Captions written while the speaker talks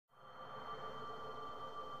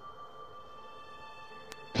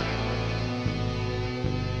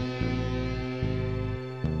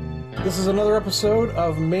This is another episode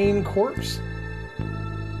of Main Corpse.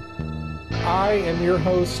 I am your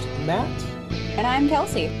host, Matt. And I'm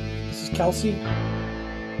Kelsey. This is Kelsey.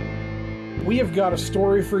 We have got a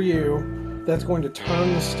story for you that's going to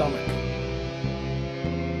turn the stomach.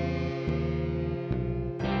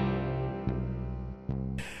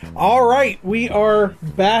 All right, we are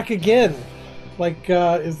back again. Like,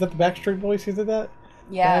 is that the Backstreet Boys who did that?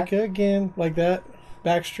 Yeah. Back again, like that.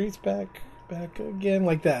 Backstreet's back again,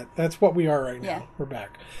 like that. That's what we are right now. Yeah. We're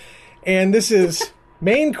back. And this is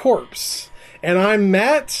Main Corpse. And I'm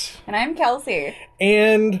Matt. And I'm Kelsey.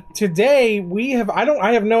 And today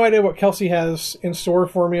I have no idea what Kelsey has in store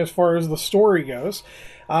for me as far as the story goes.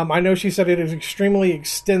 I know she said it is extremely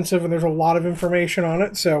extensive and there's a lot of information on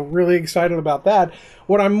it, so really excited about that.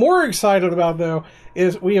 What I'm more excited about, though,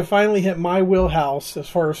 is we have finally hit my wheelhouse as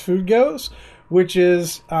far as food goes, which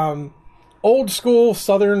is old school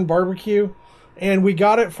Southern barbecue. And we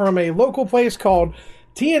got it from a local place called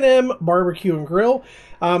T&M Barbecue and Grill.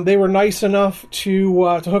 They were nice enough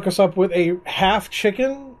to hook us up with a half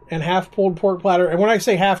chicken and half pulled pork platter. And when I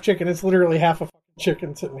say half chicken, it's literally half a fucking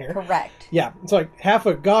chicken sitting here. Correct. Yeah, it's like half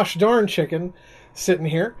a gosh darn chicken sitting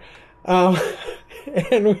here. And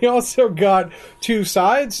we also got two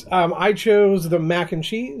sides. I chose the mac and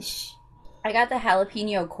cheese. I got the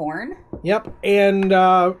jalapeno corn. Yep, and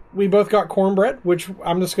we both got cornbread, which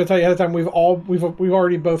I'm just going to tell you ahead of time. We've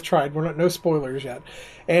already both tried. No spoilers yet.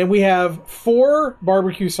 And we have 4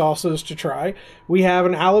 barbecue sauces to try. We have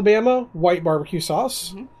an Alabama white barbecue sauce.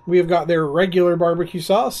 Mm-hmm. We have got their regular barbecue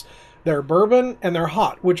sauce, their bourbon, and their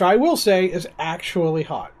hot, which I will say is actually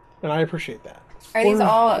hot, and I appreciate that. Are these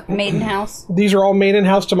all made in-house? These are all made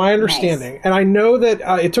in-house to my understanding. Nice. And I know that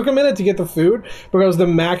it took a minute to get the food because the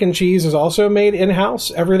mac and cheese is also made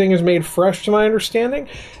in-house. Everything is made fresh to my understanding.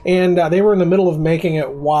 And they were in the middle of making it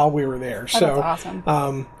while we were there. Oh, so that's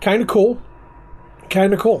awesome. Kind of cool.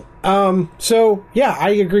 So, yeah, I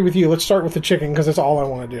agree with you. Let's start with the chicken because that's all I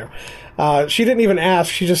want to do. She didn't even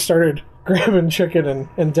ask. She just started grabbing chicken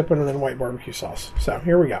and dipping it in white barbecue sauce. So,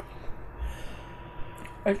 here we go.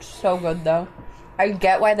 It's so good, though. I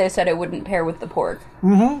get why they said it wouldn't pair with the pork.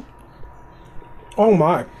 Mm-hmm. Oh,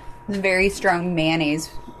 my. There's very strong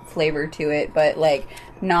mayonnaise flavor to it, but, like,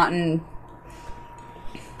 not in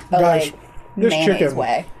a, Guys, this mayonnaise chicken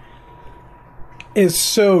way. Is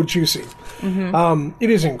so juicy. Mm-hmm.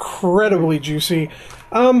 It is incredibly juicy.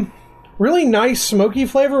 Really nice smoky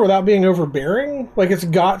flavor without being overbearing. Like, it's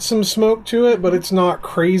got some smoke to it, but it's not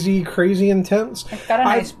crazy intense. It's got a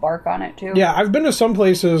nice bark on it, too. Yeah, I've been to some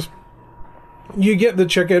places. You get the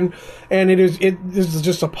chicken, and it is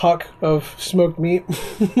just a puck of smoked meat.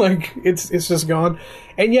 Like, it's just gone.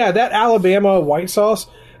 And yeah, that Alabama white sauce,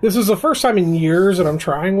 this is the first time in years that I'm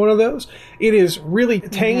trying one of those. It is really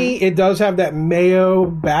tangy. Mm-hmm. It does have that mayo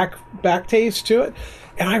back taste to it,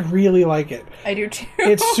 and I really like it. I do too.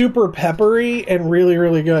 It's super peppery and really,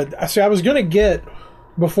 really good. So I was going to get,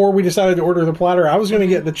 before we decided to order the platter, I was going to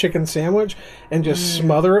get the chicken sandwich and just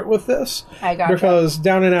smother it with this. I gotcha. Because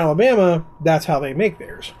down in Alabama, that's how they make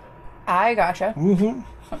theirs. I gotcha. Mm-hmm.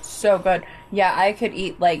 That's so good. Yeah, I could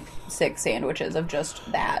eat like 6 sandwiches of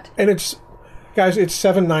just that. And it's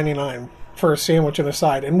 $7.99 for a sandwich and a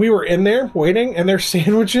side. And we were in there waiting, and their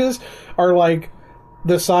sandwiches are like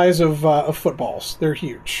the size of footballs. They're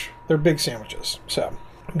huge. They're big sandwiches. So,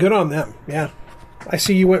 good on them. Yeah. I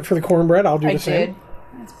see you went for the cornbread. I'll do the same. I did.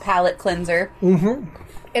 It's palate cleanser. Mm-hmm.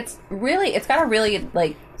 It's got a really,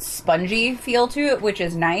 like, spongy feel to it, which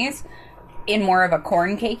is nice, in more of a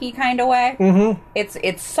corn cakey kind of way. Mm-hmm.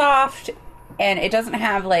 It's soft, and it doesn't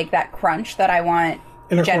have, like, that crunch that I want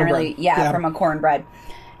generally. Yeah, from a cornbread.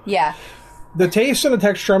 Yeah. The taste and the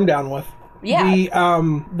texture I'm down with. Yeah.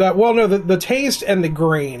 The taste and the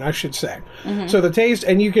grain, I should say. Mm-hmm. So the taste,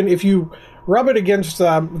 and you can, if you rub it against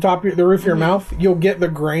the roof of your mouth, you'll get the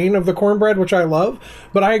grain of the cornbread, which I love.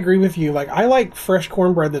 But I agree with you. Like, I like fresh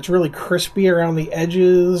cornbread that's really crispy around the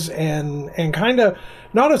edges and kind of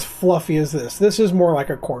not as fluffy as this. This is more like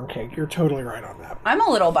a corn cake. You're totally right on that. I'm a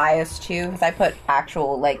little biased, too, because I put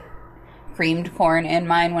actual, like, creamed corn in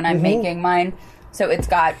mine when I'm making mine. So it's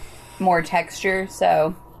got more texture,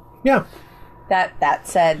 so... Yeah. That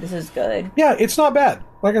said, this is good. Yeah, it's not bad.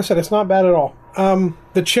 Like I said, it's not bad at all.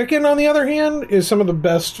 The chicken, on the other hand, is some of the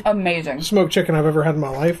best amazing smoked chicken I've ever had in my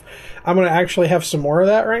life. I'm going to actually have some more of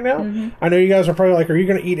that right now. Mm-hmm. I know you guys are probably like, are you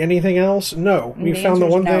going to eat anything else? No. We found the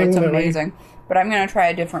one thing it's amazing. But I'm going to try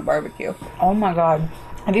a different barbecue. Oh my god.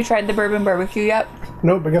 Have you tried the bourbon barbecue yet?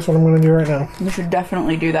 Nope, but guess what I'm going to do right now? You should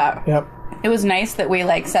definitely do that. Yep. It was nice that we,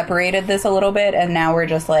 like, separated this a little bit, and now we're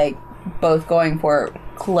just, like, both going for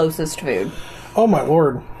closest food. Oh my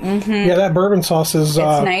lord. Yeah, that bourbon sauce is... It's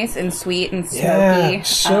nice and sweet and smoky. Yeah,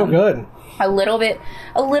 so good. A little bit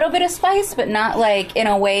of spice, but not like in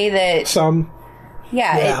a way that... Some.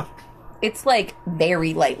 Yeah. It's like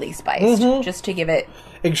very lightly spiced, just to give it...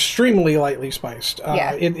 Extremely lightly spiced.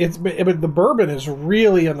 Yeah. But the bourbon is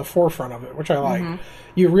really in the forefront of it, which I like.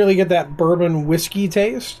 You really get that bourbon whiskey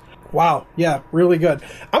taste. Wow. Yeah, really good.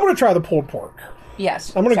 I'm going to try the pulled pork.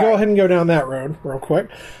 Yes. I'm going to go ahead and go down that road real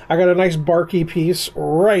quick. I got a nice barky piece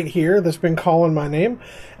right here that's been calling my name.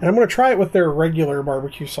 And I'm going to try it with their regular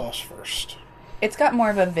barbecue sauce first. It's got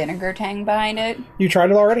more of a vinegar tang behind it. You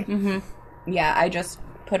tried it already? Yeah, I just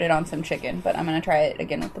put it on some chicken, but I'm going to try it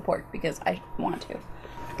again with the pork because I want to.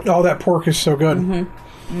 Oh, that pork is so good.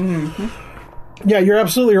 Yeah, you're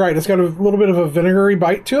absolutely right. It's got a little bit of a vinegary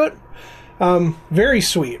bite to it. Very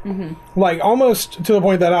sweet. Like, almost to the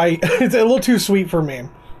point that it's a little too sweet for me.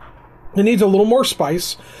 It needs a little more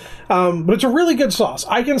spice. But it's a really good sauce.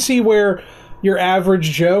 I can see where your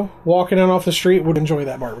average Joe walking in off the street would enjoy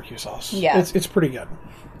that barbecue sauce. Yeah. It's pretty good.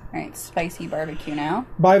 All right, spicy barbecue now.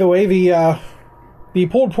 By the way, the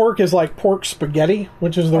pulled pork is like pork spaghetti,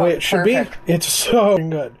 which is the way it should be. It's so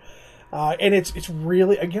good. And it's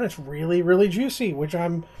really, again, it's really, really juicy, which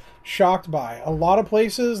I'm shocked by. A lot of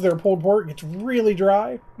places, their pulled pork gets really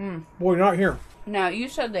dry. Boy, not here. Now, you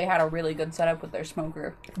said they had a really good setup with their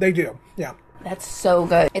smoker. They do, yeah. That's so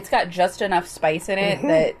good. It's got just enough spice in it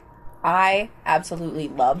that I absolutely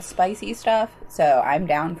love spicy stuff, so I'm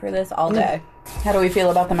down for this all day. How do we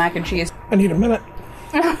feel about the mac and cheese? I need a minute.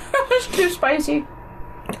 It's too spicy.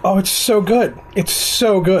 Oh, it's so good. It's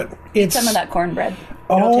so good. It's some of that cornbread.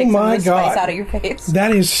 It'll take my God. Spice out of your face.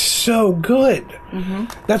 That is so good.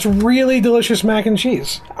 That's really delicious mac and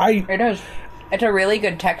cheese. It is. It's a really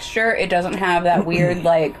good texture. It doesn't have that weird,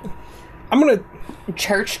 like... I'm gonna...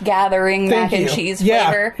 church gathering mac and cheese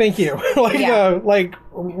flavor. Yeah, thank you. Like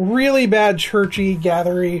really bad churchy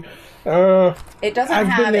gathery. It doesn't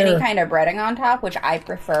have any kind of breading on top, which I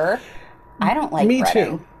prefer. I don't like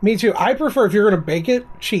breading. Me too. I prefer, if you're going to bake it,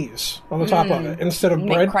 cheese on the top of it instead of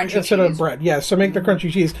bread. Of bread. Yeah, so make the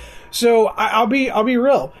crunchy cheese. So I'll be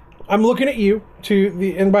real. I'm looking at you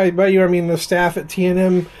and by you I mean the staff at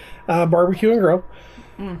T&M Barbecue and Grill.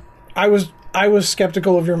 I was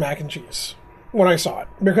skeptical of your mac and cheese when I saw it,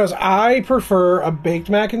 because I prefer a baked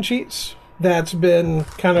mac and cheese that's been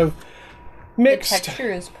kind of mixed. The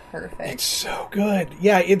texture is perfect. It's so good.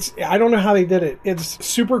 Yeah, I don't know how they did it. It's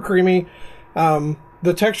super creamy.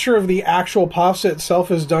 The texture of the actual pasta itself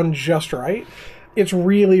is done just right. It's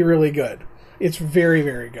really, really good. It's very,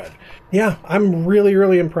 very good. Yeah, I'm really,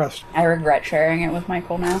 really impressed. I regret sharing it with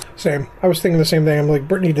Michael now. Same. I was thinking the same thing. I'm like,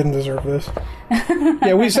 Brittany didn't deserve this.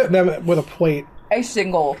 Yeah, we sent them with a plate. A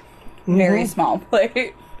single, very small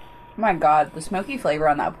plate. My God, the smoky flavor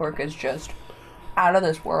on that pork is just out of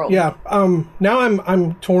this world. Yeah. Now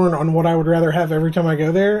I'm torn on what I would rather have every time I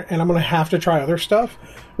go there, and I'm going to have to try other stuff,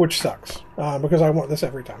 which sucks, because I want this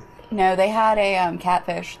every time. No, they had a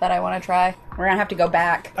catfish that I want to try. We're going to have to go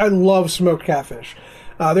back. I love smoked catfish.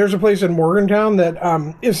 There's a place in Morgantown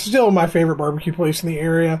that is still my favorite barbecue place in the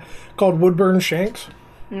area called Woodburn Shanks.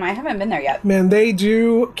 I haven't been there yet. Man, they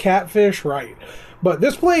do catfish right. But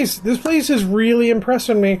this place is really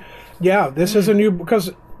impressing me. Yeah, this is a new,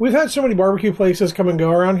 because we've had so many barbecue places come and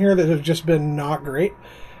go around here that have just been not great.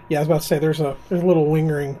 Yeah, I was about to say there's a little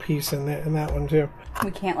lingering piece in that one too.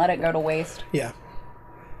 We can't let it go to waste. Yeah.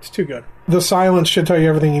 It's too good. The silence should tell you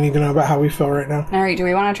everything you need to know about how we feel right now. All right, do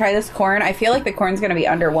we want to try this corn? I feel like the corn's going to be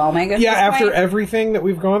underwhelming. Yeah, after everything that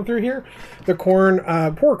we've gone through here, the corn,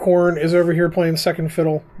 poor corn, is over here playing second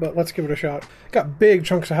fiddle, but let's give it a shot. Got big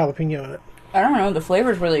chunks of jalapeno in it. I don't know, the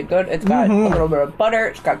flavor's really good. It's got a little bit of butter,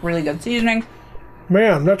 it's got really good seasoning.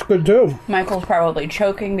 Man, that's good too. Michael's probably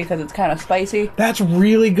choking because it's kind of spicy. That's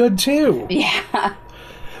really good too. Yeah.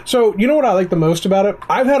 So, you know what I like the most about it?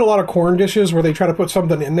 I've had a lot of corn dishes where they try to put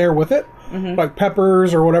something in there with it, like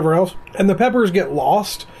peppers or whatever else, and the peppers get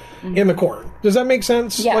lost in the corn. Does that make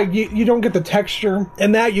sense? Yeah. Like, you don't get the texture,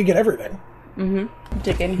 and that you get everything.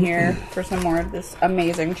 Dig in here for some more of this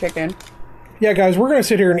amazing chicken. Yeah, guys, we're going to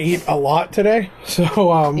sit here and eat a lot today,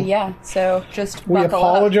 so... yeah, so just we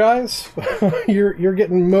apologize. You're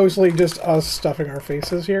getting mostly just us stuffing our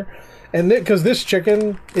faces here, and because this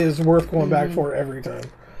chicken is worth going back for every time.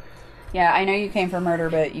 Yeah, I know you came for murder,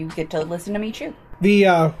 but you get to listen to me chew.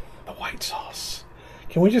 The white sauce.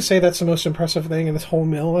 Can we just say that's the most impressive thing in this whole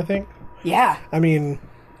meal, I think? Yeah. I mean...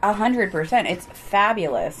 100%. It's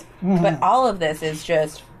fabulous. But all of this is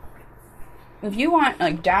just... If you want,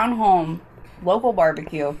 like, down-home, local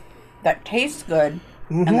barbecue that tastes good,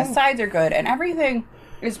 and the sides are good, and everything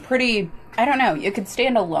is pretty, I don't know, it could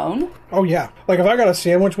stand alone. Oh, yeah. Like, if I got a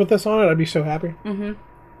sandwich with this on it, I'd be so happy. Mm-hmm.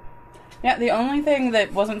 Yeah, the only thing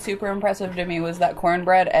that wasn't super impressive to me was that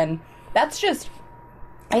cornbread, and that's just,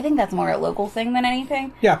 I think that's more a local thing than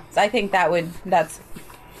anything. Yeah. So I think that's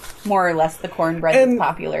more or less the cornbread that's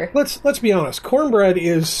popular. Let's be honest. Cornbread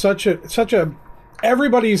is such a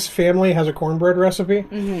everybody's family has a cornbread recipe,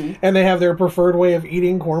 and they have their preferred way of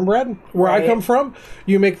eating cornbread. Where I come from,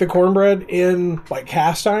 you make the cornbread in like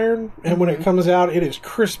cast iron, and when it comes out, it is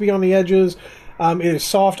crispy on the edges. It is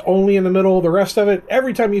soft only in the middle. The rest of it,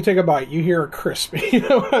 every time you take a bite, you hear a crisp. You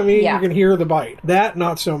know what I mean? Yeah. You can hear the bite. That,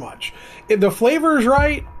 not so much. If the flavor is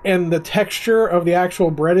right and the texture of the actual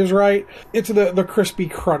bread is right, it's the crispy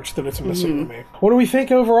crunch that it's missing to me. What do we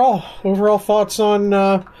think overall? Overall thoughts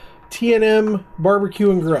on T&M Barbecue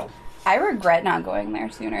and Grill? I regret not going there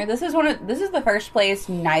sooner. This is the first place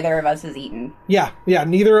neither of us has eaten. Yeah,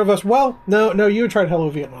 neither of us. Well, no, you tried Hello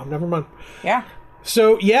Vietnam. Never mind. Yeah.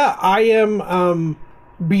 So, yeah, I am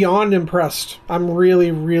beyond impressed. I'm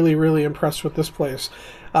really, really, really impressed with this place.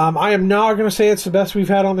 I am not going to say it's the best we've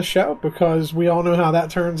had on the show, because we all know how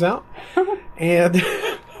that turns out. And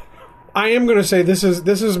I am going to say this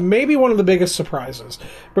is maybe one of the biggest surprises.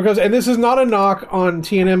 And this is not a knock on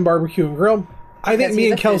T&M Barbecue and Grill. I think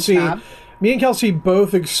me and Kelsey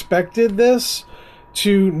both expected this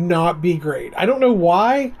to not be great. I don't know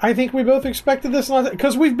why I think we both expected this not,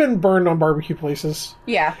 because we've been burned on barbecue places.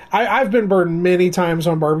 Yeah. I've been burned many times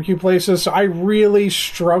on barbecue places, so I really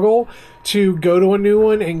struggle to go to a new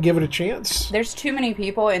one and give it a chance. There's too many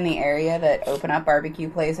people in the area that open up barbecue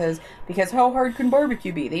places, because how hard can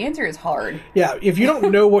barbecue be? The answer is hard. Yeah, if you don't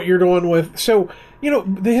know what you're doing with... So,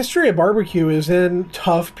 the history of barbecue is in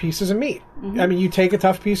tough pieces of meat. I mean, you take a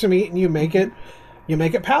tough piece of meat and you make it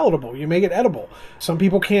palatable. You make it edible. Some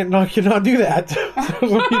people cannot do that.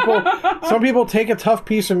 some people take a tough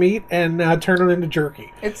piece of meat and turn it into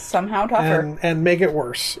jerky. It's somehow tougher. And make it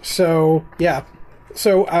worse. So, yeah.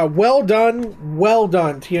 So, well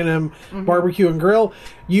done, T&M Barbecue and Grill.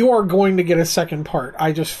 You are going to get a second part.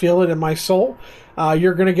 I just feel it in my soul.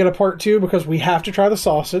 You're going to get a part 2, because we have to try the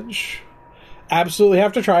sausage. Absolutely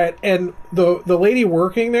have to try it. And the lady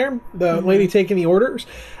working there, the lady taking the orders,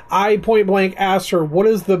 I point blank asked her, what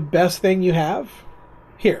is the best thing you have?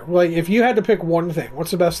 Here, like, if you had to pick one thing,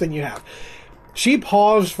 what's the best thing you have? She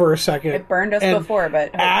paused for a second. It burned us before,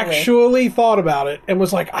 but hopefully. Actually thought about it and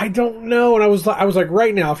was like, I don't know. And I was like,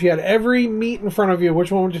 right now, if you had every meat in front of you,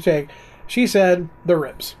 which one would you take? She said the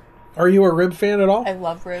ribs. Are you a rib fan at all? I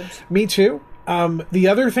love ribs. Me too. The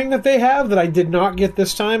other thing that they have that I did not get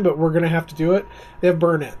this time, but we're going to have to do it, they have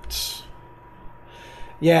burnt ends.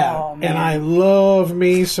 Yeah, and I love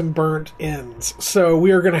me some burnt ends. So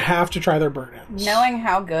we are going to have to try their burnt ends. Knowing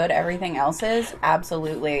how good everything else is,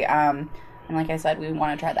 absolutely. And like I said, we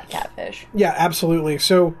want to try that catfish. Yeah, absolutely.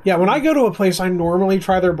 So, yeah, when I go to a place, I normally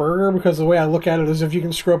try their burger, because the way I look at it is if you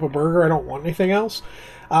can screw up a burger, I don't want anything else.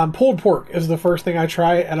 Pulled pork is the first thing I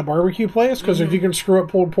try at a barbecue place, because if you can screw up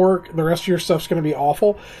pulled pork, the rest of your stuff's going to be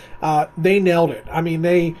awful. They nailed it. I mean,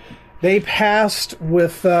 they passed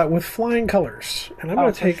with flying colors, and I'm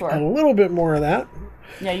going to take a little bit more of that.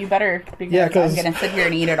 Yeah, you better, because I'm going to sit here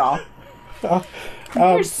and eat it all.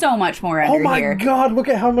 There's so much more under here. Oh my God, look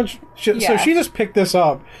at how much... So she just picked this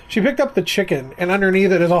up. She picked up the chicken, and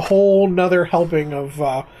underneath it is a whole nother helping of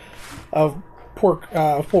pork,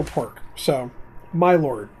 pulled pork. So, my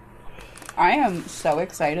lord. I am so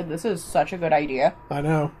excited. This is such a good idea. I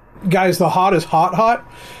know. Guys, the hot is hot.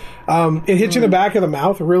 It hits you in the back of the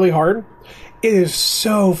mouth really hard. It is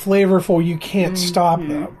so flavorful, you can't stop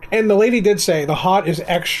though. And the lady did say the hot is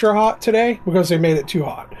extra hot today because they made it too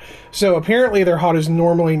hot. So apparently their hot is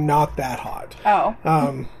normally not that hot. Oh.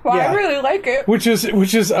 Well, yeah. I really like it. Which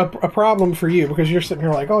is a problem for you, because you're sitting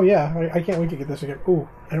here like, oh yeah, I can't wait to get this again. Ooh,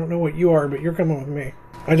 I don't know what you are, but you're coming with me.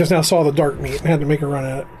 I just now saw the dark meat and had to make a run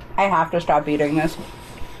at it. I have to stop eating this.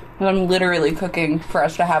 I'm literally cooking for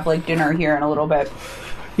us to have like dinner here in a little bit.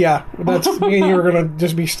 Yeah, that's me and you are going to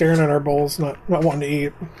just be staring at our bowls, not wanting to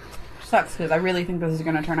eat. Sucks, because I really think this is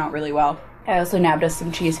going to turn out really well. I also nabbed us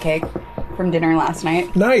some cheesecake from dinner last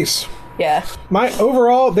night. Nice. Yeah.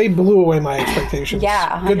 Overall, they blew away my expectations.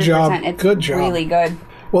 Yeah, 100%. Good job. It's good job. Really good.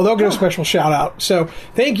 Well, they'll get a special shout out. So,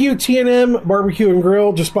 thank you, T&M Barbecue and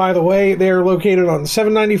Grill. Just by the way, they are located on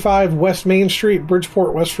 795 West Main Street,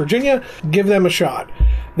 Bridgeport, West Virginia. Give them a shot.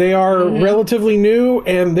 They are relatively new,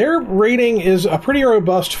 and their rating is a pretty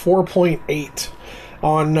robust 4.8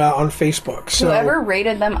 on Facebook. So, whoever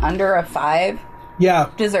rated them under a 5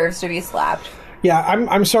 deserves to be slapped. Yeah,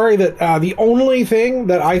 I'm sorry that the only thing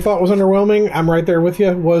that I thought was underwhelming, I'm right there with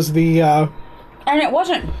you, was the And it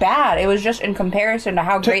wasn't bad. It was just in comparison to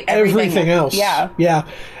how great everything else. Yeah. Yeah.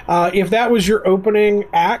 If that was your opening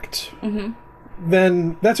act,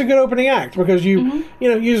 then that's a good opening act because you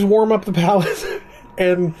just warm up the palate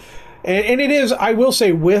and it is, I will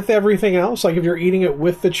say, with everything else, like if you're eating it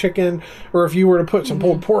with the chicken or if you were to put some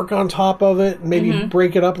pulled pork on top of it and maybe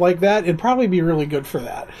break it up like that, it'd probably be really good for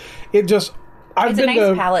that. It's a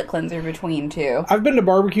nice palate cleanser between, too. I've been to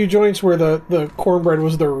barbecue joints where the cornbread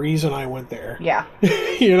was the reason I went there. Yeah.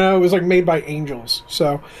 It was like made by angels.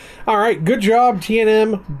 So, all right, good job,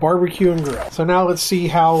 T&M Barbecue and Grill. So now let's see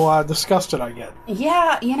how disgusted I get.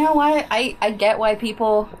 Yeah, you know what? I get why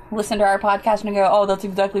people listen to our podcast and go, oh, that's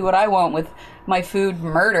exactly what I want with my food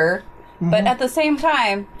murder. But at the same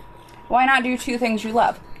time, why not do two things you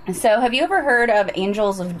love? So, have you ever heard of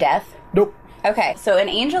Angels of Death? Nope. Okay, so an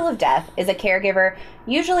angel of death is a caregiver,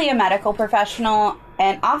 usually a medical professional,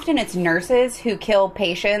 and often it's nurses who kill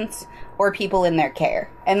patients or people in their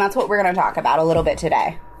care. And that's what we're going to talk about a little bit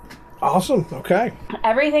today. Awesome. Okay.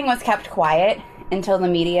 Everything was kept quiet until the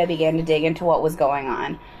media began to dig into what was going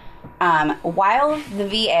on. While the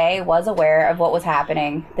VA was aware of what was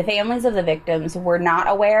happening, the families of the victims were not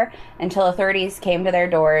aware until authorities came to their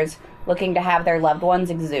doors looking to have their loved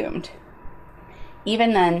ones exhumed.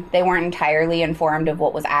 Even then, they weren't entirely informed of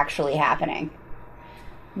what was actually happening.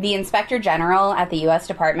 The Inspector General at the U.S.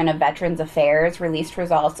 Department of Veterans Affairs released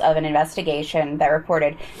results of an investigation that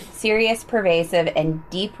reported serious, pervasive, and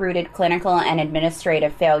deep-rooted clinical and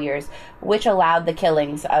administrative failures which allowed the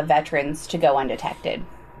killings of veterans to go undetected.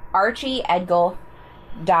 Archie Edgell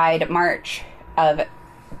died March of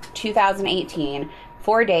 2018,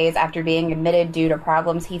 4 days after being admitted due to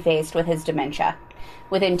problems he faced with his dementia.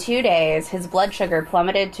 Within 2 days, his blood sugar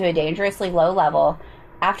plummeted to a dangerously low level.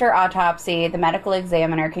 After autopsy, the medical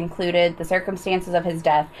examiner concluded the circumstances of his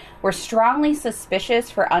death were strongly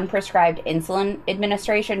suspicious for unprescribed insulin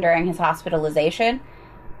administration during his hospitalization.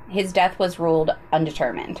 His death was ruled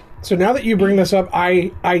undetermined. So now that you bring this up,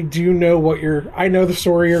 I do know I know the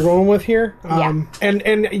story you're going with here.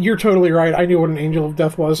 And you're totally right. I knew what an angel of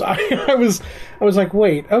death was. I was like,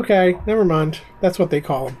 wait, okay, never mind. That's what they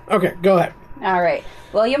call him. Okay, go ahead. All right.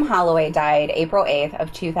 William Holloway died April 8th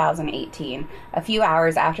of 2018, a few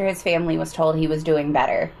hours after his family was told he was doing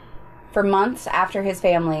better. For months after his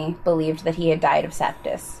family believed that he had died of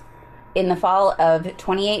sepsis. In the fall of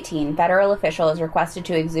 2018, federal officials requested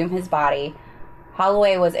to exhume his body.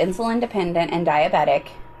 Holloway was insulin dependent and diabetic.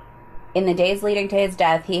 In the days leading to his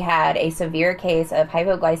death, he had a severe case of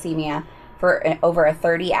hypoglycemia for over a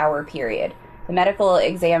 30-hour period. The medical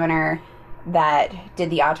examiner that did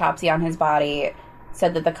the autopsy on his body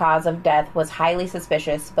said that the cause of death was highly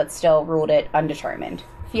suspicious, but still ruled it undetermined.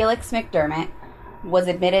 Felix McDermott was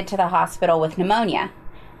admitted to the hospital with pneumonia.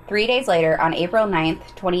 3 days later, on April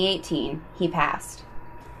 9th, 2018, he passed.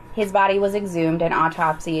 His body was exhumed and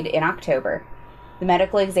autopsied in October. The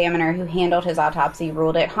medical examiner who handled his autopsy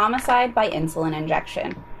ruled it homicide by insulin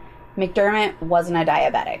injection. McDermott wasn't a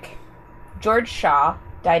diabetic. George Shaw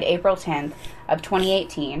died April 10th of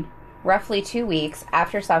 2018. Roughly 2 weeks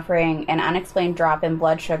after suffering an unexplained drop in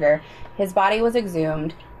blood sugar, his body was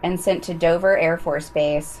exhumed and sent to Dover Air Force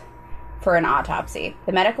Base for an autopsy.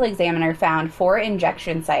 The medical examiner found 4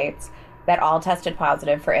 injection sites that all tested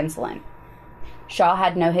positive for insulin. Shaw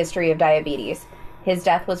had no history of diabetes. His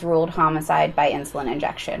death was ruled homicide by insulin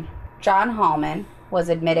injection. John Hallman was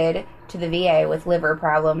admitted to the VA with liver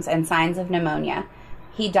problems and signs of pneumonia.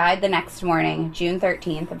 He died the next morning, June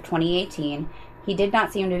 13th of 2018. He did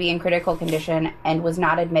not seem to be in critical condition and was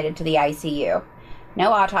not admitted to the ICU.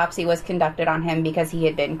 No autopsy was conducted on him because he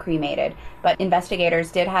had been cremated, but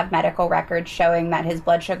investigators did have medical records showing that his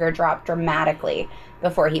blood sugar dropped dramatically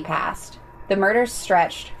before he passed. The murders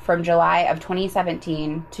stretched from July of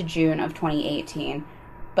 2017 to June of 2018,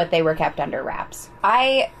 but they were kept under wraps.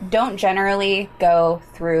 I don't generally go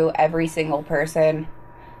through every single person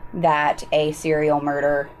that a serial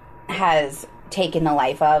murder has taken the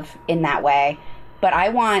life of in that way, but I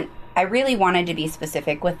really wanted to be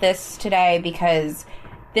specific with this today because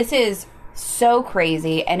this is so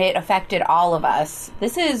crazy and it affected all of us.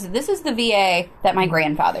 This is the VA that my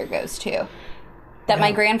grandfather goes to, that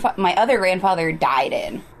my other grandfather died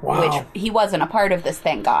in. Wow. Which he wasn't a part of this,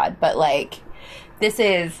 thank God, but like this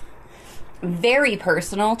is very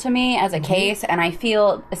personal to me as a case, and I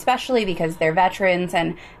feel, especially because they're veterans,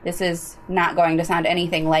 and this is not going to sound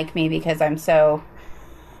anything like me because I'm so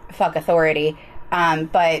fuck authority,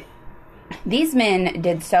 but these men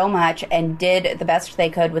did so much and did the best they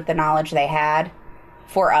could with the knowledge they had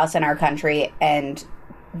for us and our country and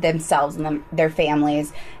themselves and their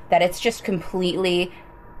families, that it's just completely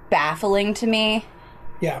baffling to me.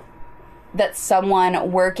 Yeah. that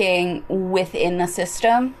someone working within the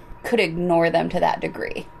system could ignore them to that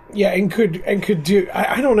degree. Yeah, and could do.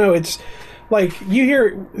 I don't know. It's like you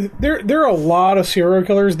hear there are a lot of serial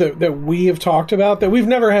killers that we have talked about that we've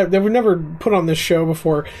never put on this show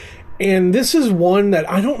before. And this is one that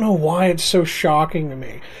I don't know why it's so shocking to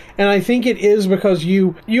me. And I think it is because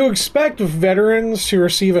you expect veterans to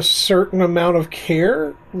receive a certain amount of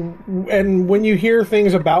care. And when you hear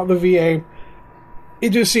things about the VA, it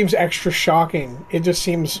just seems extra shocking. It just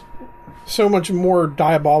seems so much more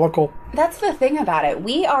diabolical. That's the thing about it.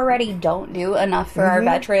 We already don't do enough for our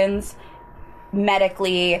veterans.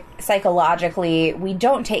 Medically, psychologically, we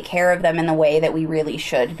don't take care of them in the way that we really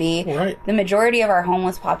should be. Right. The majority of our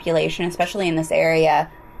homeless population, especially in this area,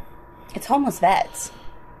 it's homeless vets.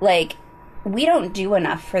 Like, we don't do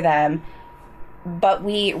enough for them, but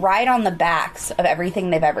we ride on the backs of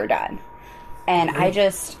everything they've ever done. And I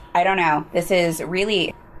don't know. This is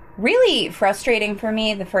really, really frustrating for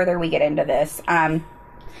me the further we get into this.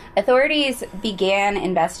 Authorities began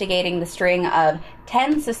investigating the string of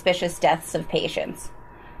 10 suspicious deaths of patients.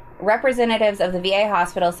 Representatives of the VA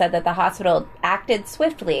hospital said that the hospital acted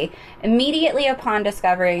swiftly. Immediately upon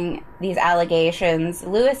discovering these allegations,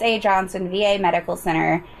 Lewis A. Johnson VA Medical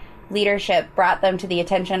Center leadership brought them to the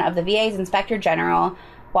attention of the VA's Inspector General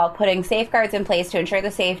while putting safeguards in place to ensure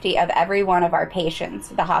the safety of every one of our patients,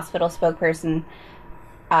 the hospital spokesperson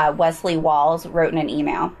Wesley Walls wrote in an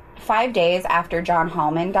email. 5 days after John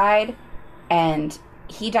Hallman died, and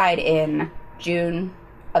he died in June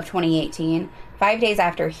of 2018, 5 days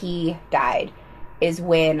after he died is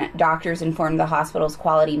when doctors informed the hospital's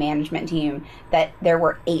quality management team that there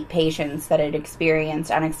were 8 patients that had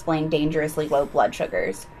experienced unexplained dangerously low blood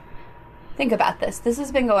sugars. Think about this. This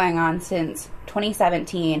has been going on since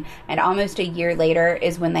 2017, and almost a year later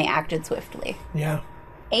is when they acted swiftly. Yeah.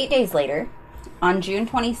 8 days later, on June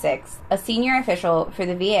 26th, a senior official for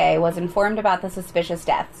the VA was informed about the suspicious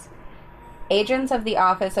deaths. Agents of the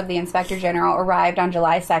Office of the Inspector General arrived on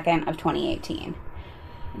July 2nd of 2018.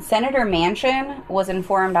 Senator Manchin was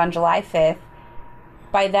informed on July 5th.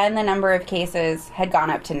 By then, the number of cases had gone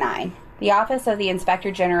up to 9. The Office of the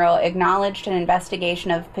Inspector General acknowledged an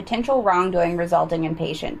investigation of potential wrongdoing resulting in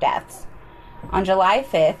patient deaths. On July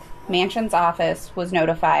 5th, Manchin's office was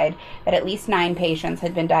notified that at least 9 patients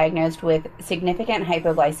had been diagnosed with significant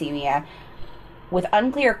hypoglycemia with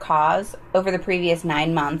unclear cause over the previous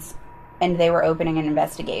 9 months, and they were opening an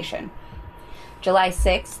investigation. July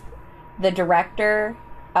 6th, the director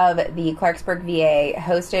of the Clarksburg VA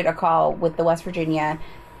hosted a call with the West Virginia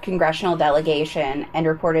congressional delegation and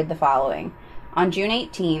reported the following. On June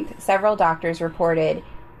 18th, several doctors reported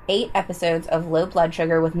 8 episodes of low blood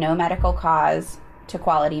sugar with no medical cause to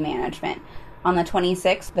quality management. On the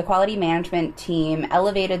 26th, the quality management team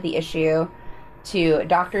elevated the issue to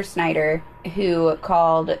Dr. Snyder, who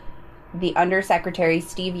called the Undersecretary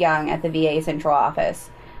Steve Young at the VA Central Office.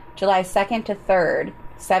 July 2nd to 3rd,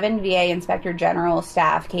 7 VA Inspector General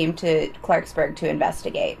staff came to Clarksburg to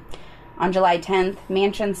investigate. On July 10th,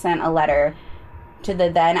 Manchin sent a letter to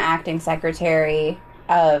the then acting secretary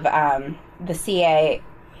of the CA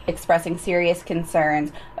expressing serious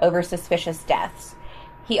concerns over suspicious deaths.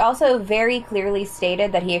 He also very clearly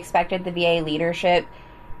stated that he expected the VA leadership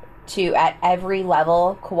to, at every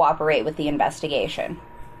level, cooperate with the investigation.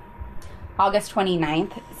 August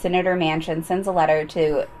 29th, Senator Manchin sends a letter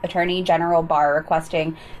to Attorney General Barr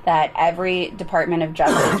requesting that every Department of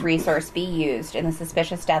Justice resource be used in the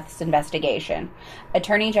suspicious deaths investigation.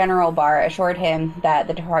 Attorney General Barr assured him that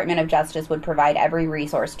the Department of Justice would provide every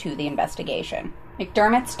resource to the investigation.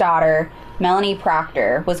 McDermott's daughter, Melanie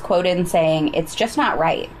Proctor, was quoted in saying, "It's just not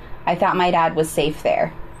right. I thought my dad was safe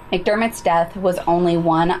there." McDermott's death was only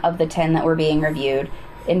one of the 10 that were being reviewed.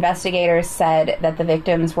 Investigators said that the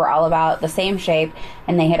victims were all about the same shape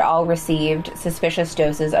and they had all received suspicious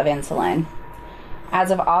doses of insulin.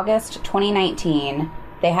 As of August 2019,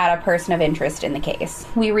 they had a person of interest in the case.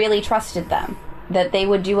 "We really trusted them, that they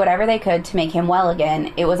would do whatever they could to make him well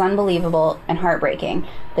again. It was unbelievable and heartbreaking,"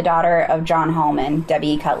 the daughter of John Hallman,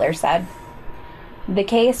 Debbie Cutler, said. The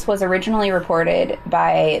case was originally reported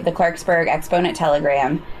by the Clarksburg Exponent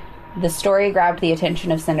Telegram. The story grabbed the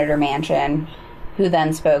attention of Senator Manchin, who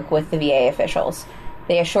then spoke with the VA officials.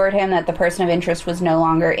 They assured him that the person of interest was no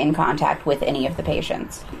longer in contact with any of the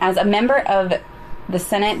patients. "As a member of the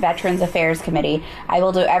Senate Veterans Affairs Committee, I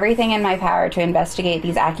will do everything in my power to investigate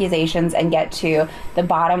these accusations and get to the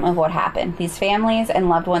bottom of what happened. These families and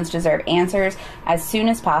loved ones deserve answers as soon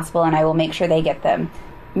as possible, and I will make sure they get them,"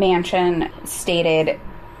 Manchin stated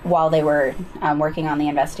while they were working on the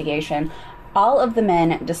investigation. All of the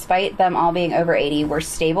men, despite them all being over 80, were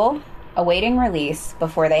stable, awaiting release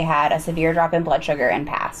before they had a severe drop in blood sugar and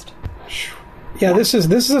passed. Yeah, this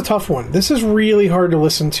is a tough one. This is really hard to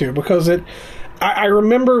listen to because I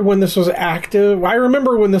remember when this was active. I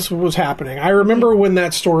remember when this was happening. I remember when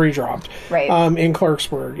that story dropped in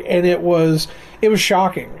Clarksburg, and it was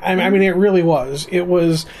shocking. I mean, it really was. It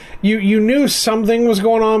was you knew something was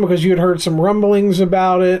going on because you had heard some rumblings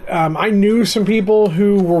about it. I knew some people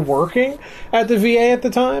who were working at the VA at the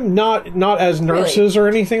time, not as nurses or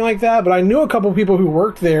anything like that, but I knew a couple people who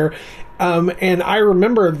worked there, and I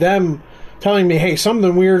remember them telling me, hey,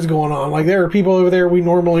 something weird's going on. Like, there are people over there we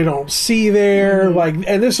normally don't see there. Like,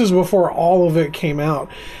 and this is before all of it came out.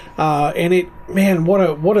 And it, man,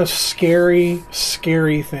 what a scary,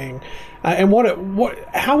 scary thing. And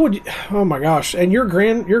how would you, oh my gosh. And your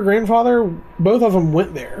grandfather, both of them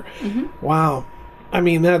went there. Mm-hmm. Wow. I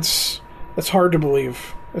mean, that's hard to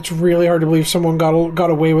believe. It's really hard to believe someone got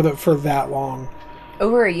away with it for that long.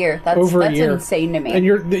 Over a year. That's insane to me. And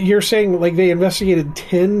you're saying, like, they investigated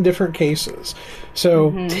 10 different cases. So,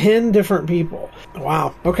 10 different people.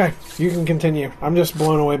 Wow. Okay. You can continue. I'm just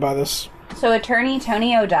blown away by this. So, attorney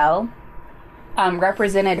Tony O'Dell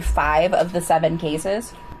represented 5 of the 7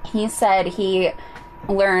 cases. He said he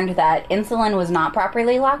learned that insulin was not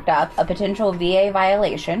properly locked up, a potential VA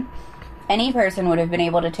violation. Any person would have been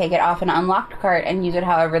able to take it off an unlocked cart and use it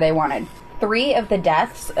however they wanted. 3 of the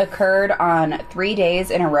deaths occurred on 3 days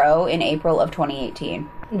in a row in April of 2018.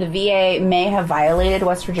 The VA may have violated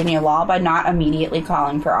West Virginia law by not immediately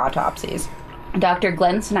calling for autopsies. Dr.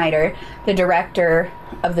 Glenn Snyder, the director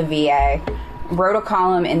of the VA, wrote a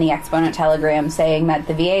column in the Exponent Telegram saying that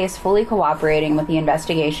the VA is fully cooperating with the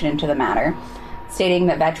investigation into the matter, stating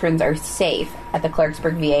that veterans are safe at the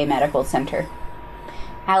Clarksburg VA Medical Center.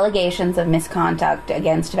 Allegations of misconduct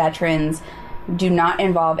against veterans do not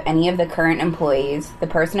involve any of the current employees. The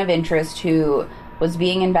person of interest who was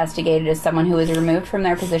being investigated is someone who was removed from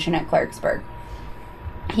their position at Clarksburg.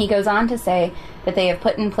 He goes on to say that they have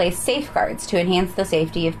put in place safeguards to enhance the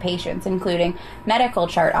safety of patients, including medical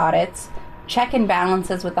chart audits, check and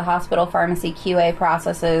balances with the hospital pharmacy QA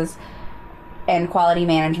processes, and quality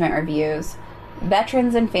management reviews.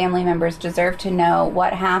 Veterans and family members deserve to know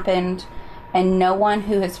what happened, and no one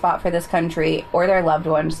who has fought for this country or their loved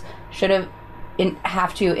ones should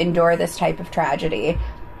have to endure this type of tragedy.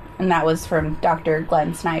 And that was from Dr.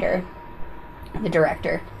 Glenn Snyder, the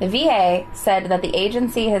director. The VA said that the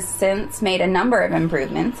agency has since made a number of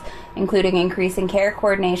improvements, including increasing care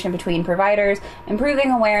coordination between providers, improving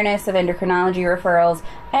awareness of endocrinology referrals,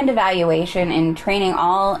 and evaluation and training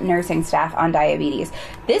all nursing staff on diabetes.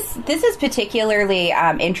 This is particularly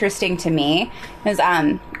interesting to me because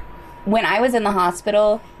when I was in the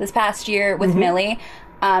hospital this past year with Millie,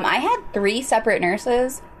 I had 3 separate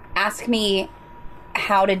nurses ask me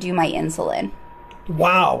how to do my insulin.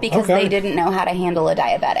 Wow. Because they didn't know how to handle a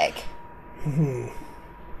diabetic.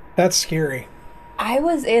 That's scary. I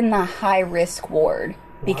was in the high-risk ward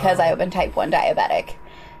because I have been type 1 diabetic.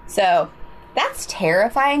 So that's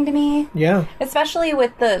terrifying to me. Yeah. Especially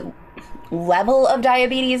with the level of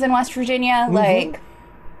diabetes in West Virginia. Like,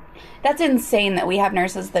 that's insane that we have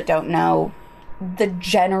nurses that don't know the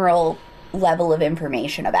general level of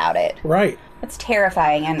information about it. Right. It's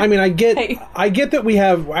terrifying. And I mean, I get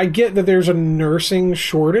that there's a nursing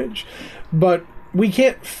shortage, but we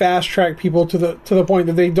can't fast track people to the point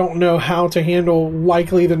that they don't know how to handle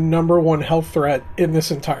likely the number one health threat in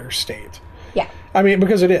this entire state. Yeah. I mean,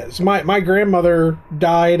 because it is. My grandmother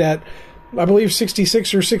died at, I believe,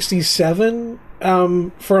 66 or 67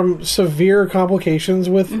 from severe complications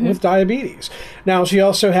with diabetes. Now, she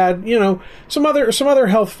also had, some other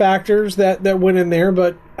health factors that went in there,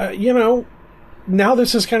 but, now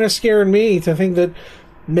this is kind of scaring me to think that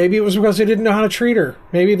maybe it was because they didn't know how to treat her.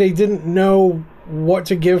 Maybe they didn't know what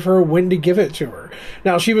to give her, when to give it to her.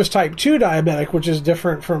 Now, she was type 2 diabetic, which is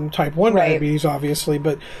different from type 1 diabetes, obviously,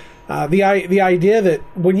 but the idea that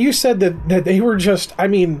when you said that they were just, I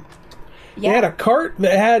mean... They had a cart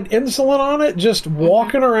that had insulin on it, just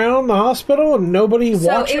walking around the hospital and nobody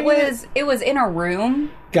watching it? So it was in a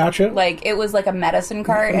room. Gotcha. Like, it was like a medicine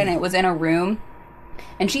cart, and it was in a room.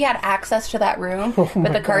 And she had access to that room,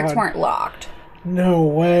 but the carts weren't locked. No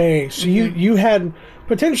way. So you had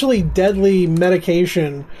potentially deadly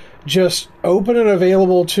medication just open and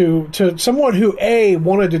available to someone who, A,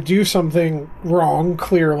 wanted to do something wrong,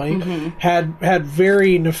 clearly, had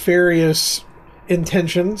very nefarious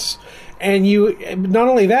intentions. And you, not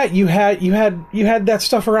only that, you had that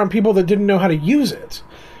stuff around people that didn't know how to use it,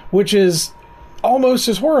 which is almost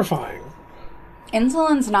as horrifying.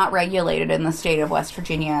 Insulin's not regulated in the state of West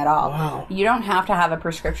Virginia at all. Wow. You don't have to have a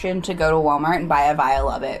prescription to go to Walmart and buy a vial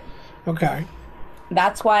of it. Okay.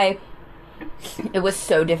 That's why it was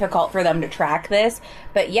so difficult for them to track this.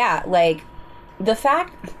 But yeah, like, the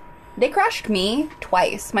fact... They crashed me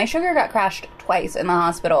twice. My sugar got crashed twice in the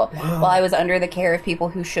hospital while I was under the care of people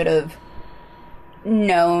who should have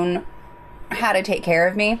known how to take care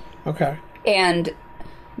of me. Okay. And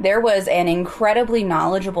there was an incredibly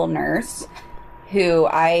knowledgeable nurse who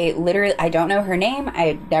I don't know her name.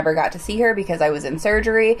 I never got to see her because I was in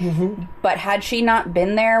surgery. Mm-hmm. But had she not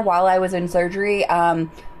been there while I was in surgery,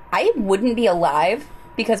 I wouldn't be alive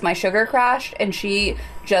because my sugar crashed, and she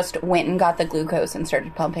just went and got the glucose and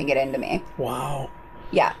started pumping it into me. Wow.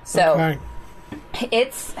 Yeah, so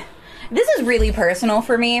this is really personal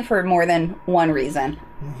for me for more than one reason.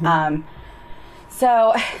 Mm-hmm.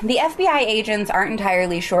 So the FBI agents aren't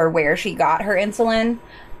entirely sure where she got her insulin.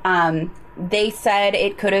 They said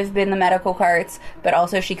it could have been the medical carts, but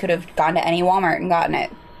also she could have gone to any Walmart and gotten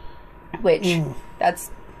it, which that's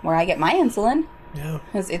where I get my insulin. Yeah.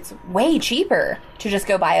 Because it's way cheaper to just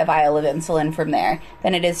go buy a vial of insulin from there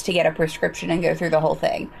than it is to get a prescription and go through the whole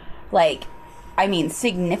thing. Like, I mean,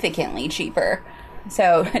 significantly cheaper.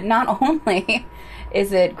 So not only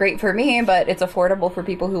is it great for me, but it's affordable for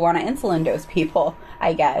people who want to insulin dose people,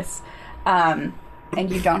 I guess. And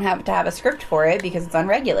you don't have to have a script for it because it's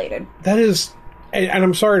unregulated. That is, and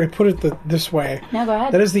I'm sorry to put it this way. No, go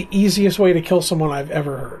ahead. That is the easiest way to kill someone I've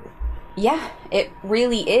ever heard. Yeah, it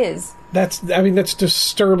really is. That's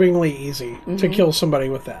disturbingly easy to kill somebody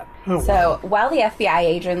with that. Oh, so while the FBI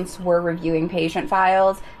agents were reviewing patient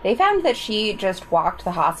files, they found that she just walked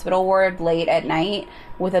the hospital ward late at night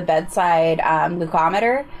with a bedside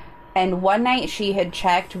glucometer. And one night she had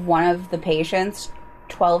checked one of the patients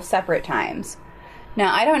 12 separate times.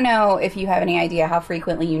 Now, I don't know if you have any idea how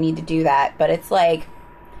frequently you need to do that, but it's like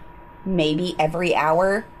maybe every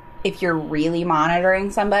hour if you're really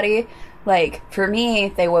monitoring somebody. Like, for me,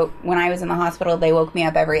 when I was in the hospital, they woke me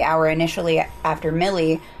up every hour initially after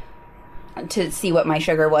Millie to see what my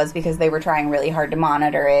sugar was because they were trying really hard to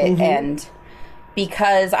monitor it. Mm-hmm. And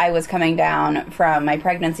because I was coming down from my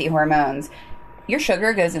pregnancy hormones, your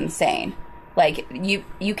sugar goes insane. Like,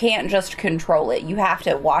 you can't just control it. You have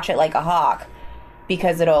to watch it like a hawk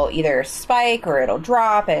because it'll either spike or it'll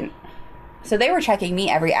drop. And so they were checking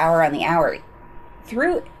me every hour on the hour.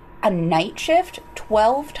 Through a night shift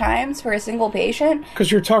 12 times for a single patient.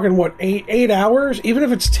 Because you're talking, what, 8 hours? Even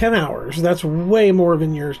if it's 10 hours, that's way more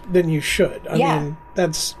than you should. I mean,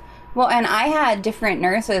 that's... Well, and I had different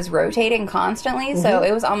nurses rotating constantly, so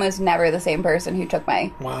it was almost never the same person who took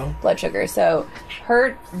my blood sugar. So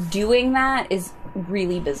her doing that is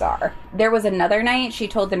really bizarre. There was another night she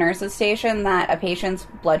told the nurses station that a patient's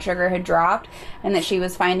blood sugar had dropped and that she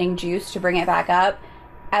was finding juice to bring it back up.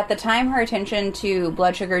 At the time, her attention to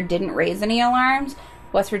blood sugar didn't raise any alarms.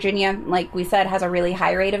 West Virginia, like we said, has a really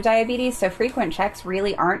high rate of diabetes, so frequent checks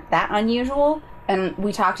really aren't that unusual. And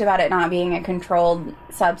we talked about it not being a controlled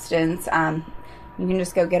substance. You can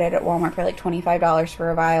just go get it at Walmart for like $25 for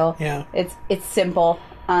a vial. Yeah. It's simple.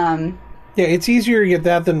 Yeah, it's easier to get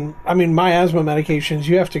that than, I mean, my asthma medications,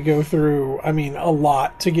 you have to go through, I mean, a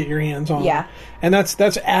lot to get your hands on. Yeah. And that's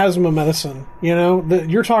asthma medicine, you know?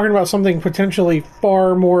 You're talking about something potentially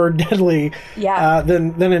far more deadly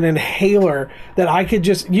than an inhaler that I could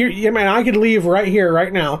just, I could leave right here,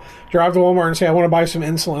 right now, drive to Walmart and say, I want to buy some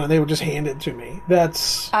insulin, and they would just hand it to me.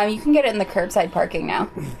 That's... you can get it in the curbside parking now.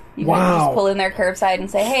 You can just pull in their curbside and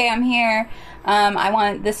say, hey, I'm here. I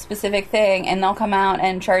want this specific thing, and they'll come out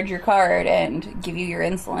and charge your card and give you your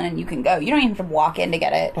insulin, and you can go. You don't even have to walk in to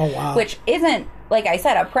get it. Oh, wow. Which isn't, like I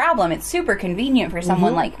said, a problem. It's super convenient for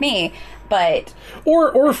someone like me, but...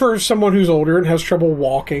 Or for someone who's older and has trouble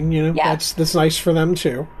walking, you know? Yeah. That's nice for them,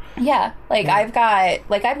 too. Yeah. I've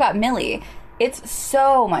got Millie. It's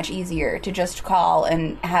so much easier to just call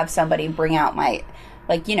and have somebody bring out my,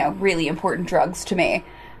 really important drugs to me.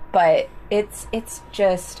 But it's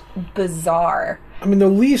just bizarre. I mean, the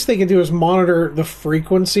least they can do is monitor the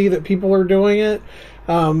frequency that people are doing it,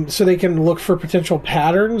 so they can look for potential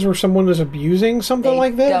patterns where someone is abusing something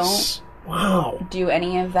like this. Wow. Do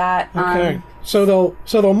any of that. Okay. So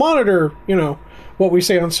they'll monitor, what we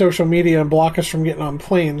say on social media and block us from getting on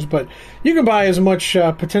planes, but you can buy as much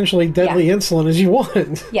potentially deadly insulin as you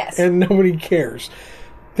want. Yes. And nobody cares.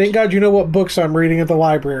 Thank God you know what books I'm reading at the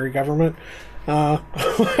library, government. What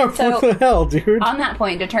the hell, dude? On that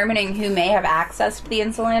point, determining who may have accessed the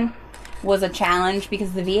insulin was a challenge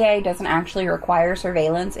because the VA doesn't actually require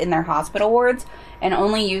surveillance in their hospital wards and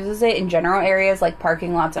only uses it in general areas like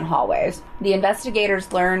parking lots and hallways. The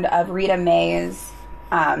investigators learned of Reta Mays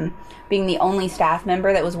being the only staff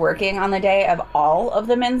member that was working on the day of all of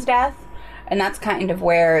the men's death, and that's kind of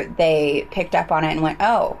where they picked up on it and went,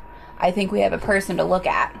 oh, I think we have a person to look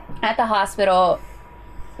at. At the hospital,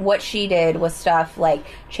 what she did was stuff like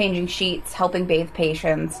changing sheets, helping bathe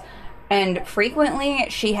patients, and frequently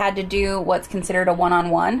she had to do what's considered a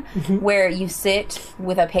one-on-one, where you sit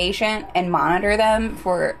with a patient and monitor them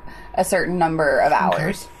for a certain number of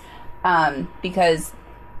hours. Because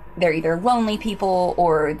they're either lonely people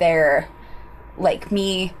or they're like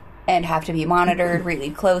me and have to be monitored really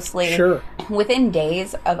closely. Sure. Within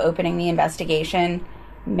days of opening the investigation,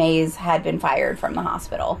 Mays had been fired from the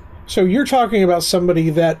hospital. So you're talking about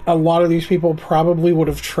somebody that a lot of these people probably would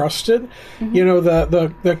have trusted. You know,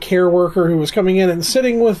 the care worker who was coming in and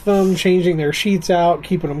sitting with them, changing their sheets out,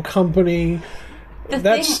 keeping them company.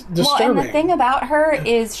 That's disturbing. Well, and the thing about her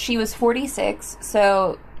is she was 46,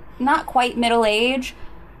 so not quite middle age,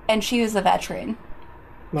 and she was a veteran.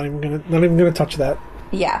 Not even gonna touch that.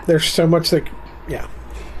 Yeah. There's so much that, yeah.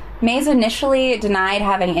 Mays initially denied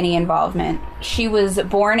having any involvement. She was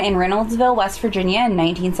born in Reynoldsville, West Virginia in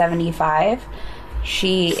 1975.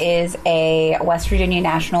 She is a West Virginia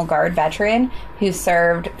National Guard veteran who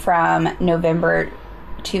served from November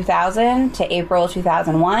 2000 to April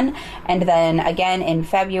 2001, and then again in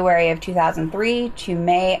February of 2003 to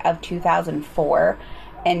May of 2004.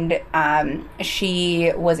 And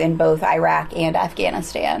she was in both Iraq and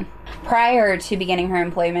Afghanistan. Prior to beginning her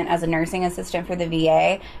employment as a nursing assistant for the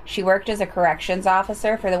VA, she worked as a corrections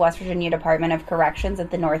officer for the West Virginia Department of Corrections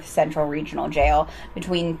at the North Central Regional Jail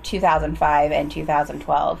between 2005 and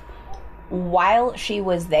 2012. While she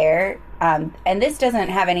was there, and this doesn't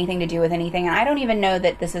have anything to do with anything, and I don't even know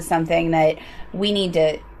that this is something that we need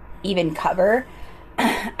to even cover.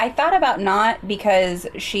 I thought about not, because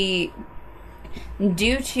she,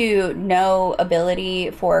 due to no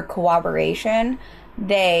ability for cooperation,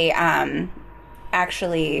 they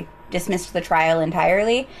actually dismissed the trial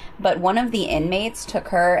entirely. But one of the inmates took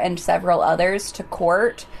her and several others to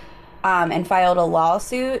court and filed a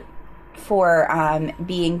lawsuit for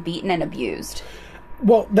being beaten and abused.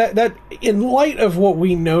 Well, that in light of what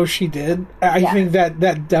we know she did, I think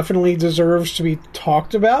that definitely deserves to be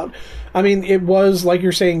talked about. I mean, it was, like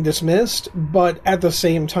you're saying, dismissed, but at the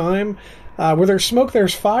same time, where there's smoke,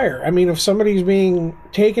 there's fire. I mean, if somebody's being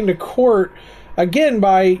taken to court, again,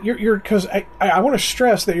 by you're because I want to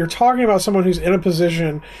stress that you're talking about someone who's in a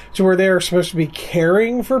position to where they are supposed to be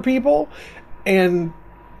caring for people, and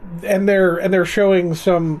they're showing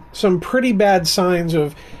some pretty bad signs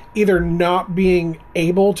of either not being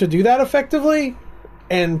able to do that effectively,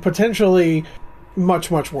 and potentially much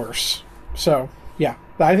worse. So yeah,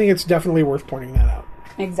 I think it's definitely worth pointing that out.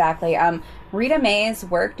 Exactly. Reta Mays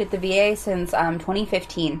worked at the VA since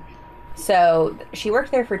 2015. So she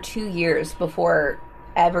worked there for 2 years before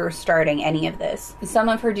ever starting any of this. Some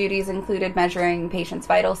of her duties included measuring patients'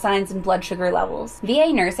 vital signs and blood sugar levels.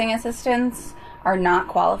 VA nursing assistants are not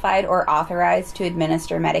qualified or authorized to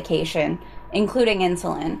administer medication, including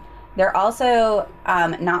insulin. They're also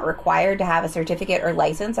not required to have a certificate or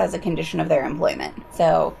license as a condition of their employment.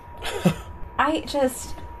 So I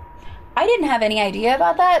didn't have any idea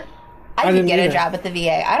about that. I could get a job at the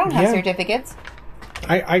VA. I don't have certificates.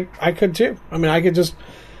 I could too. I mean, I could just...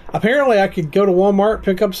 Apparently, I could go to Walmart,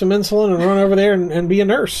 pick up some insulin, and run over there and be a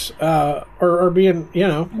nurse. Or be an,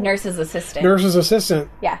 Nurse's assistant. Nurse's assistant.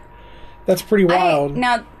 Yeah. That's pretty wild.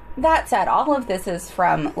 Now, that said, all of this is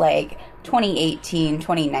from, 2018,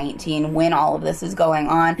 2019, when all of this is going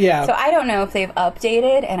on. Yeah. So I don't know if they've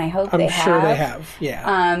updated, and I hope they have. I'm sure they have,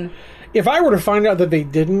 yeah. If I were to find out that they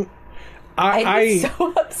didn't, I'd be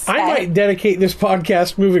so upset. I might dedicate this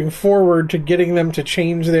podcast moving forward to getting them to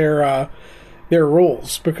change their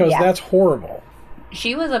rules, because that's horrible.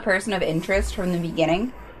 She was a person of interest from the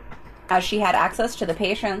beginning, as she had access to the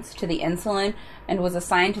patients, to the insulin, and was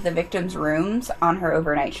assigned to the victims' rooms on her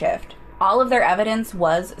overnight shift. All of their evidence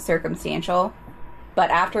was circumstantial,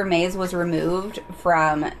 but after Mays was removed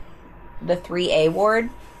from the 3A ward,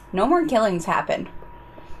 no more killings happened.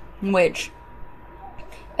 Which,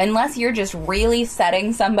 unless you're just really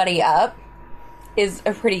setting somebody up, is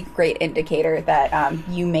a pretty great indicator that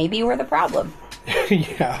you maybe were the problem.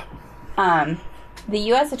 Yeah. The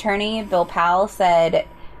U.S. Attorney, Bill Powell, said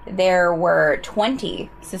there were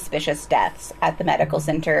 20 suspicious deaths at the medical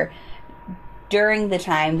center during the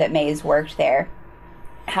time that Mays worked there.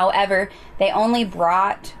 However, they only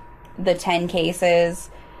brought the 10 cases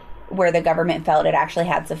where the government felt it actually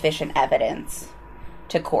had sufficient evidence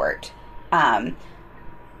to court. The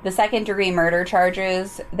second-degree murder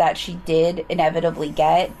charges that she did inevitably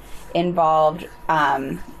get involved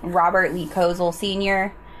Robert Lee Kozel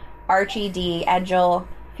Sr., Archie D. Edgell,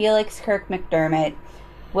 Felix Kirk McDermott,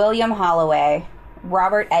 William Holloway,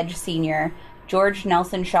 Robert Edge Sr., George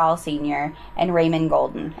Nelson Shaw Sr., and Raymond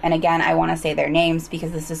Golden. And again, I want to say their names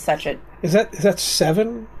because this is such a... Is that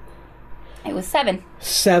 7? It was 7.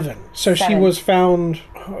 7. So 7. she was found...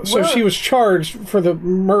 So she was charged for the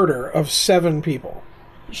murder of 7 people.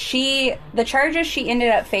 The charges she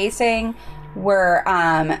ended up facing were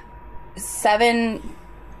 7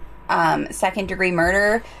 second-degree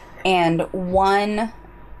murder and 1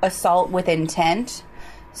 assault with intent.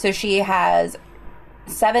 So she has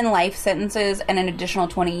 7 life sentences and an additional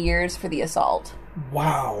 20 years for the assault.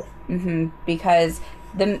 Wow. Because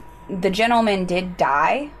the gentleman did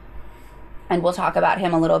die, and we'll talk about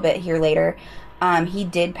him a little bit here later. He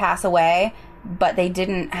did pass away, but they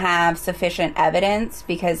didn't have sufficient evidence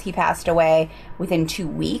because he passed away within 2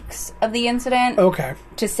 weeks of the incident. Okay.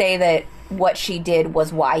 To say that what she did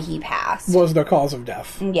was why he passed. Was the cause of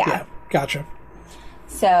death. Yeah. Gotcha.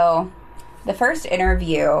 So, the first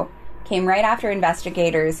interview came right after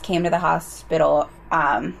investigators came to the hospital,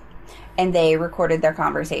 and they recorded their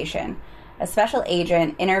conversation. A special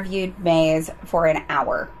agent interviewed Mays for an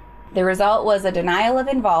hour. The result was a denial of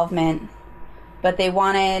involvement, but they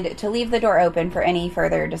wanted to leave the door open for any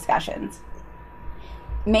further discussions.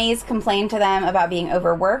 Mays complained to them about being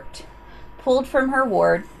overworked, pulled from her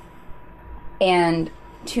ward, and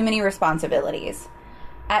too many responsibilities.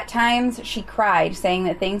 At times, she cried, saying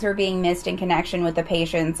that things were being missed in connection with the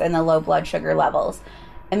patients and the low blood sugar levels.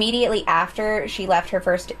 Immediately after she left her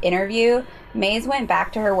first interview, Mays went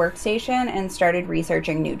back to her workstation and started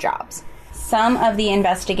researching new jobs. Some of the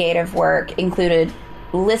investigative work included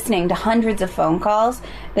listening to hundreds of phone calls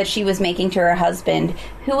that she was making to her husband,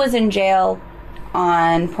 who was in jail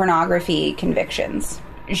on pornography convictions.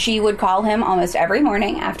 She would call him almost every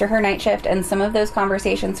morning after her night shift, and some of those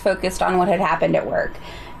conversations focused on what had happened at work.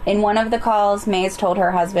 In one of the calls, Mays told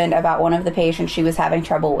her husband about one of the patients she was having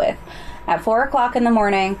trouble with. At 4 o'clock in the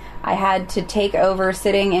morning, I had to take over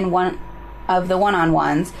sitting in one of the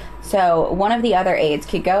one-on-ones, so one of the other aides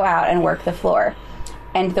could go out and work the floor.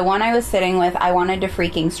 And the one I was sitting with, I wanted to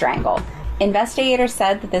freaking strangle. Investigators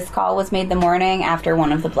said that this call was made the morning after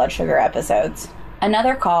one of the blood sugar episodes.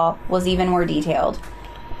 Another call was even more detailed.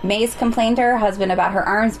 Mays complained to her husband about her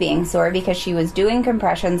arms being sore because she was doing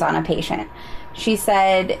compressions on a patient. She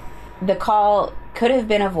said the call could have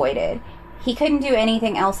been avoided. He couldn't do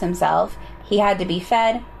anything else himself. He had to be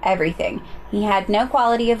fed, everything. He had no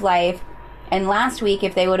quality of life. And last week,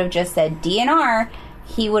 if they would have just said DNR,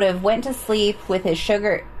 he would have went to sleep with his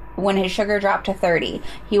sugar, when his sugar dropped to 30.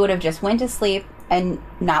 He would have just went to sleep and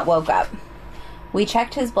not woke up. We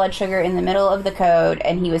checked his blood sugar in the middle of the code,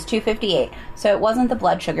 and he was 258, so it wasn't the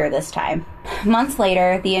blood sugar this time. Months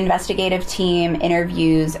later, the investigative team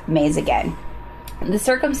interviews Mays again. The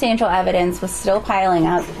circumstantial evidence was still piling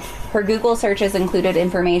up. Her Google searches included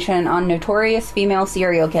information on notorious female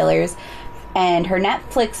serial killers, and her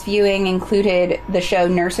Netflix viewing included the show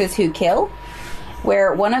Nurses Who Kill,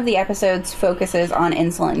 where one of the episodes focuses on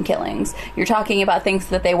insulin killings. You're talking about things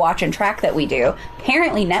that they watch and track that we do.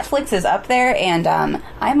 Apparently Netflix is up there, and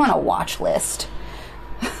I'm on a watch list.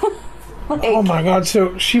 Oh my god,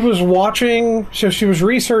 so she was researching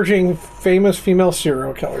famous female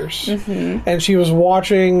serial killers. And she was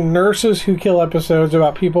watching Nurses Who Kill episodes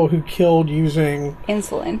about people who killed using...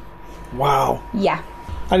 insulin. Wow. Yeah.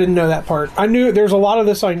 I didn't know that part. I knew there's a lot of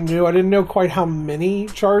this I knew. I didn't know quite how many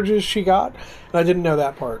charges she got. And I didn't know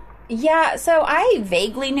that part. Yeah, so I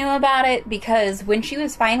vaguely knew about it because when she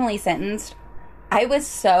was finally sentenced, I was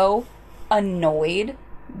so annoyed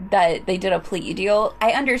that they did a plea deal.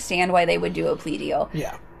 I understand why they would do a plea deal.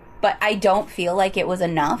 Yeah. But I don't feel like it was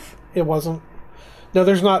enough. It wasn't. No,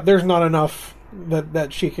 there's not enough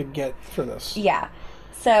that she could get for this. Yeah.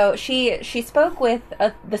 So she spoke with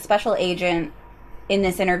the special agent in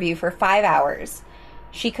this interview for 5 hours.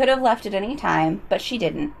 She could have left at any time, but she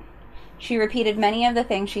didn't. She repeated many of the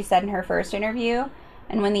things she said in her first interview,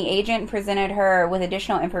 and when the agent presented her with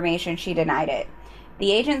additional information, she denied it.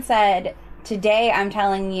 The agent said, "Today I'm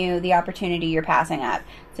telling you the opportunity you're passing up.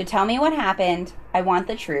 So tell me what happened. I want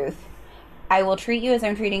the truth. I will treat you as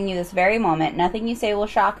I'm treating you this very moment. Nothing you say will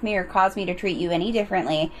shock me or cause me to treat you any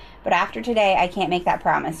differently, but after today, I can't make that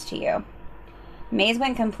promise to you." Mays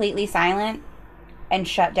went completely silent and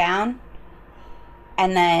shut down,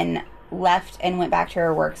 and then left and went back to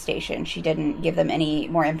her workstation. She didn't give them any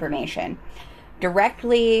more information.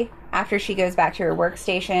 Directly after she goes back to her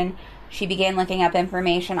workstation, she began looking up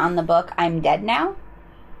information on the book I'm Dead Now.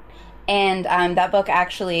 And that book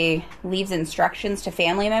actually leaves instructions to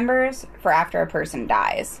family members for after a person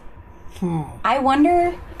dies. I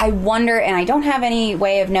wonder, and I don't have any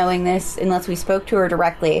way of knowing this unless we spoke to her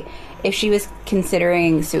directly, if she was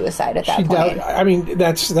considering suicide at that point. I mean,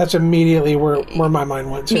 that's immediately where my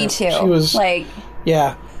mind went to. Me too. She was like,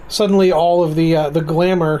 yeah. Suddenly, all of the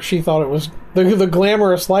glamour, she thought it was the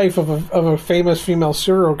glamorous life of a famous female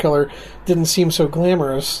serial killer didn't seem so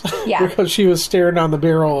glamorous. Yeah. Because she was staring down the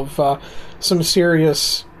barrel of some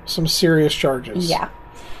serious charges. Yeah.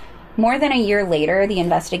 More than a year later, the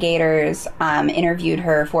investigators interviewed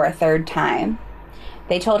her for a third time.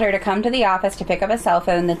 They told her to come to the office to pick up a cell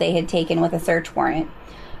phone that they had taken with a search warrant.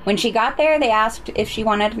 When she got there, they asked if she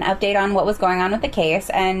wanted an update on what was going on with the case,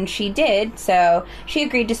 and she did, so she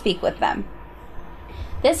agreed to speak with them.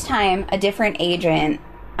 This time, a different agent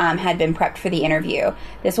had been prepped for the interview.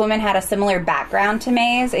 This woman had a similar background to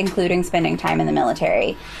May's, including spending time in the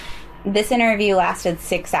military. This interview lasted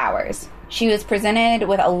 6 hours. She was presented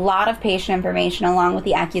with a lot of patient information along with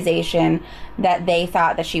the accusation that they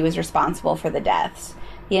thought that she was responsible for the deaths.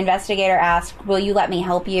 The investigator asked, "Will you let me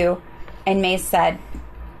help you?" And Mace said,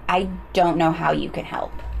 "I don't know how you can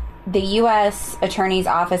help." The U.S. Attorney's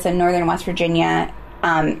Office in Northern West Virginia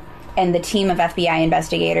and the team of FBI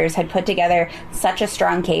investigators had put together such a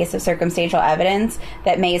strong case of circumstantial evidence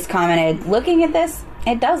that Mace commented, "Looking at this,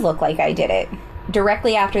 it does look like I did it."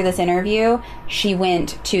 Directly after this interview, she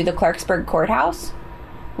went to the Clarksburg courthouse,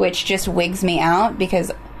 which just wigs me out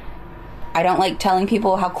because I don't like telling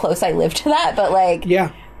people how close I live to that, but like,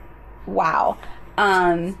 yeah, wow.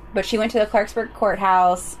 But she went to the Clarksburg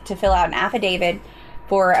courthouse to fill out an affidavit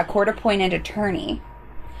for a court-appointed attorney,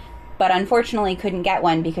 but unfortunately couldn't get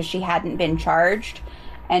one because she hadn't been charged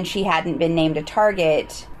and she hadn't been named a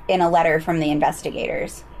target in a letter from the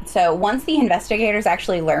investigators. So once the investigators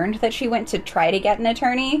actually learned that she went to try to get an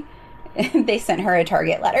attorney, they sent her a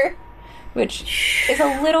target letter, which is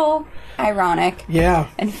a little ironic,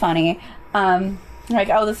 and funny. Like,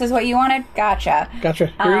 oh, this is what you wanted? Gotcha.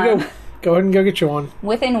 Here you go. Go ahead and go get you one.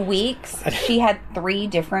 Within weeks, she had 3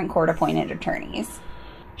 different court-appointed attorneys.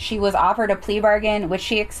 She was offered a plea bargain, which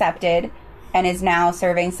she accepted, and is now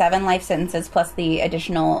serving 7 life sentences plus the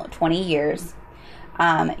additional 20 years.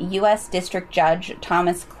 U.S. District Judge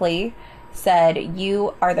Thomas Klee said,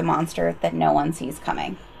 "You are the monster that no one sees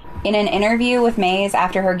coming." In an interview with Mays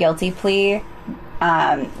after her guilty plea,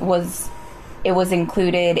 was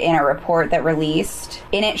included in a report that released.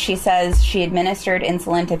 In it, she says she administered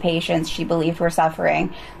insulin to patients she believed were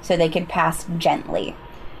suffering so they could pass gently.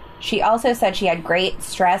 She also said she had great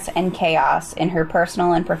stress and chaos in her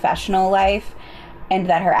personal and professional life, and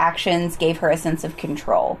that her actions gave her a sense of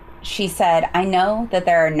control. She said, "I know that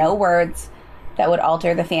there are no words that would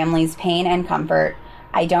alter the family's pain and comfort.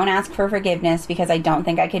 I don't ask for forgiveness because I don't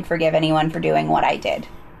think I could forgive anyone for doing what I did."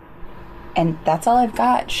 And that's all I've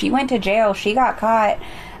got. She went to jail. She got caught.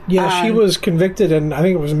 Yeah, she was convicted in, I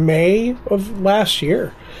think it was May of last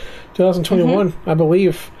year, 2021, I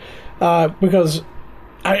believe. Because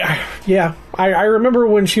I remember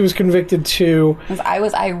when she was convicted too. I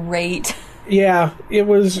was irate. Yeah, it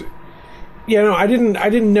was. I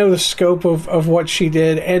didn't know the scope of what she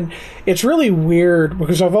did, and it's really weird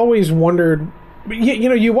because I've always wondered.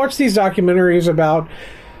 You watch these documentaries about,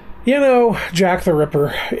 Jack the Ripper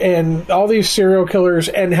and all these serial killers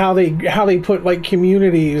and how they put like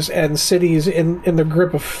communities and cities in the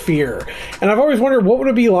grip of fear. And I've always wondered what would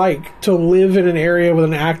it be like to live in an area with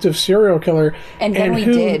an active serial killer. And then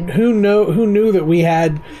who knew that we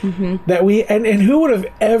had that we and who would have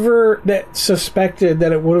ever suspected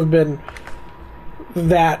that it would have been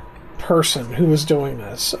that person who was doing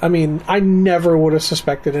this. I mean, I never would have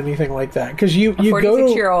suspected anything like that because you go to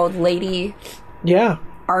 46-year-old lady,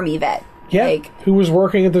 Army vet, who was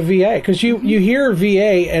working at the VA. Because you hear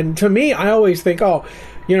VA, and to me, I always think,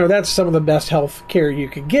 that's some of the best health care you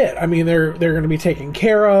could get. I mean, they're going to be taken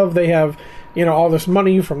care of. They have all this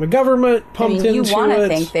money from the government pumped into it. You want to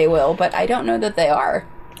think they will, but I don't know that they are.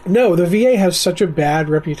 No, the VA has such a bad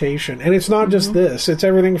reputation, and it's not just this. It's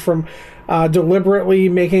everything from deliberately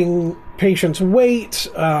making patients wait,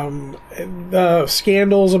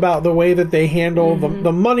 scandals about the way that they handle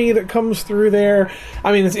the money that comes through there.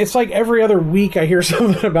 I mean, it's like every other week I hear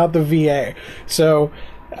something about the VA. So,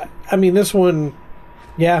 I mean, this one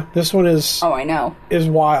is... Oh, I know. ...is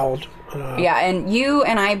wild. And you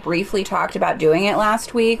and I briefly talked about doing it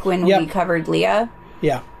last week when we covered Leah.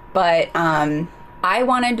 Yeah. But, I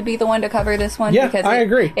wanted to be the one to cover this one because I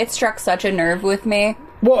agree. It struck such a nerve with me.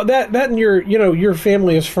 Well, that and your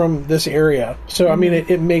family is from this area, so I mean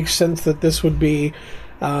it makes sense that this would be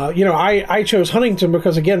I chose Huntington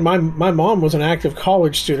because, again, my mom was an active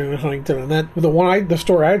college student in Huntington, and the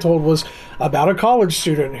story I told was about a college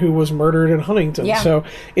student who was murdered in Huntington. Yeah. So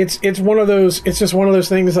it's just one of those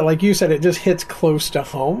things that, like you said, it just hits close to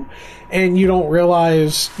home, and you don't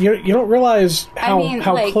realize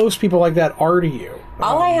how close people like that are to you.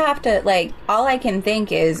 All I can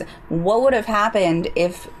think is, what would have happened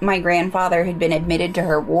if my grandfather had been admitted to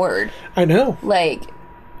her ward? I know.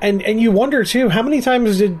 And you wonder too, how many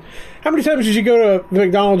times did you go to the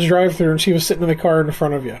McDonald's drive-thru and she was sitting in the car in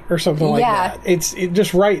front of you or something like that? It's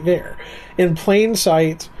just right there in plain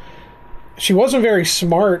sight. She wasn't very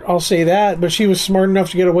smart, I'll say that, but she was smart enough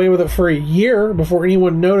to get away with it for a year before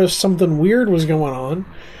anyone noticed something weird was going on.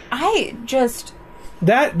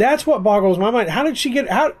 That's what boggles my mind. How did she get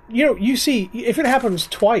out? You see, if it happens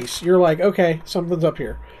twice, you're like, okay, something's up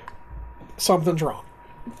here. Something's wrong.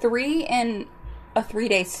 3 in a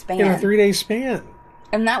 3-day span. In a 3-day span.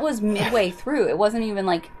 And that was midway through. It wasn't even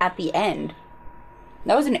at the end.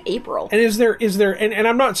 That was in April. And is there and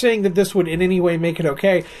I'm not saying that this would in any way make it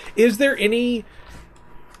okay. Is there any,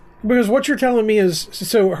 because what you're telling me is,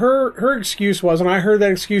 so her excuse was, and I heard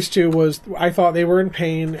that excuse too, was I thought they were in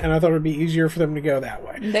pain and I thought it would be easier for them to go that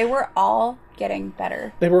way. They were all getting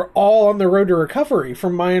better. They were all on the road to recovery,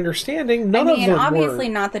 from my understanding. None of them obviously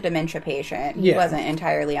were. Not the dementia patient. He wasn't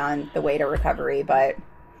entirely on the way to recovery, but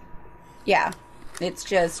yeah, it's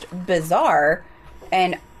just bizarre.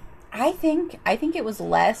 And I think it was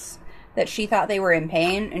less that she thought they were in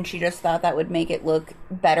pain and she just thought that would make it look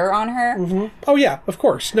better on her. Mm-hmm. Oh yeah, of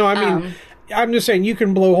course. No, I mean, I'm just saying you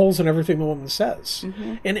can blow holes in everything the woman says.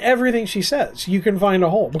 Mm-hmm. In everything she says, you can find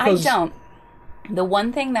a hole. Because I don't. The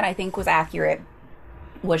one thing that I think was accurate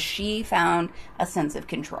was she found a sense of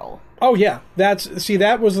control. Oh yeah, that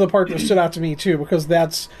was the part that stood out to me too, because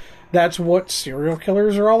that's what serial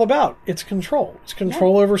killers are all about. It's control. It's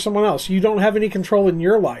control over someone else. You don't have any control in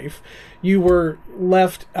your life. You were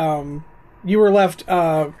left. I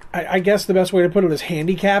guess the best way to put it is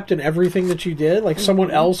handicapped in everything that you did. Like someone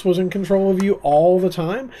else was in control of you all the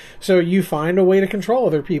time. So you find a way to control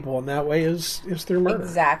other people, and that way is through murder.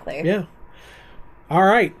 Exactly. Yeah. All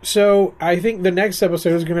right, so I think the next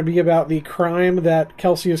episode is going to be about the crime that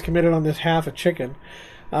Kelsey has committed on this half a chicken,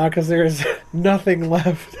 because there is nothing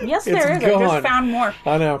left. Yes, there is. Gone. I just found more.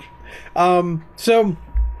 I know. So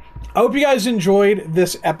I hope you guys enjoyed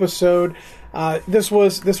this episode. This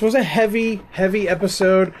was a heavy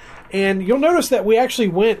episode, and you'll notice that we actually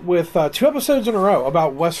went with 2 episodes in a row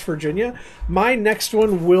about West Virginia. My next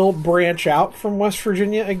one will branch out from West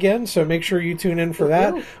Virginia again, so make sure you tune in for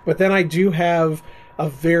that. But then I do have a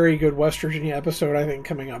very good West Virginia episode, I think,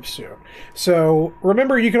 coming up soon. So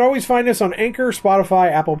remember, you can always find us on Anchor,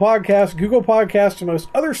 Spotify, Apple Podcasts, Google Podcasts, and most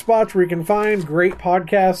other spots where you can find great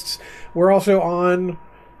podcasts. We're also on,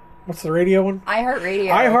 what's the radio one?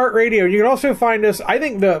 iHeartRadio. You can also find us, I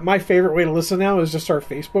think my favorite way to listen now is just our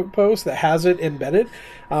Facebook post that has it embedded.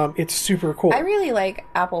 It's super cool. I really like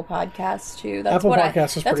Apple Podcasts too. Apple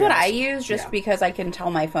Podcasts is pretty That's what nice. I use just because I can tell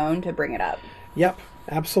my phone to bring it up. Yep,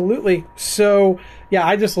 absolutely. So, yeah,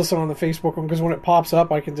 I just listen on the Facebook one because when it pops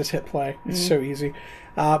up, I can just hit play. It's so easy.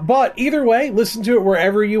 But either way, listen to it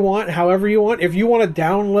wherever you want, however you want. If you want to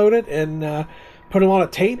download it and put it on a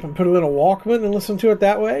tape and put it in a Walkman and listen to it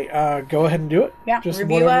that way, go ahead and do it. Yeah, just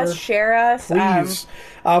review us, share us. Please.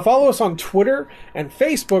 Follow us on Twitter and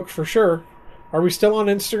Facebook for sure. Are we still on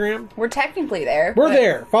Instagram? We're technically there. We're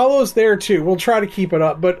there. Follow us there too. We'll try to keep it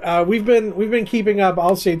up, but we've been keeping up.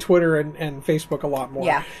 I'll say Twitter and Facebook a lot more.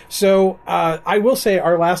 Yeah. So I will say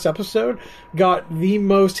our last episode got the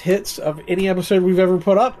most hits of any episode we've ever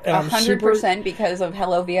put up. 100% because of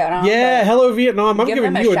Hello Vietnam. Yeah, Hello Vietnam. I'm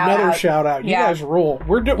giving you another shout out. You yeah. guys rule.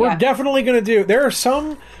 We're definitely going to do. There are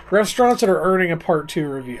some restaurants that are earning a part 2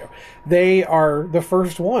 review. They are the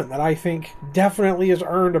first one that I think definitely has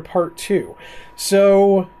earned a part 2.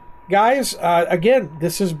 So, guys, again,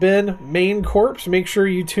 this has been Main Corpse. Make sure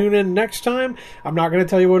you tune in next time. I'm not going to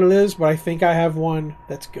tell you what it is, but I think I have one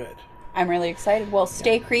that's good. I'm really excited. Well,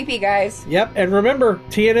 stay creepy, guys. Yep, and remember,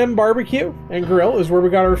 T&M Barbecue and Grill is where we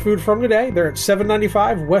got our food from today. They're at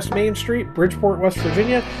 795 West Main Street, Bridgeport, West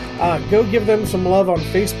Virginia. Go give them some love on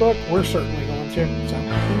Facebook. We're certainly going to. So.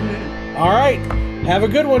 All right, have a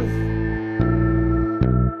good one.